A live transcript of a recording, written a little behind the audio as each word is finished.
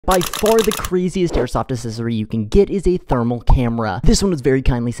By far the craziest airsoft accessory you can get is a thermal camera. This one was very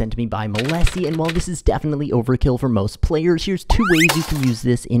kindly sent to me by Melessi, and while this is definitely overkill for most players, here's 2 ways you can use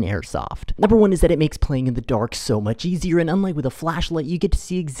this in airsoft. Number 1 is that it makes playing in the dark so much easier, and unlike with a flashlight, you get to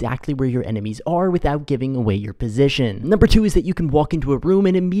see exactly where your enemies are without giving away your position. Number 2 is that you can walk into a room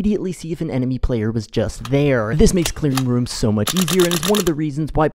and immediately see if an enemy player was just there. This makes clearing rooms so much easier, and is one of the reasons why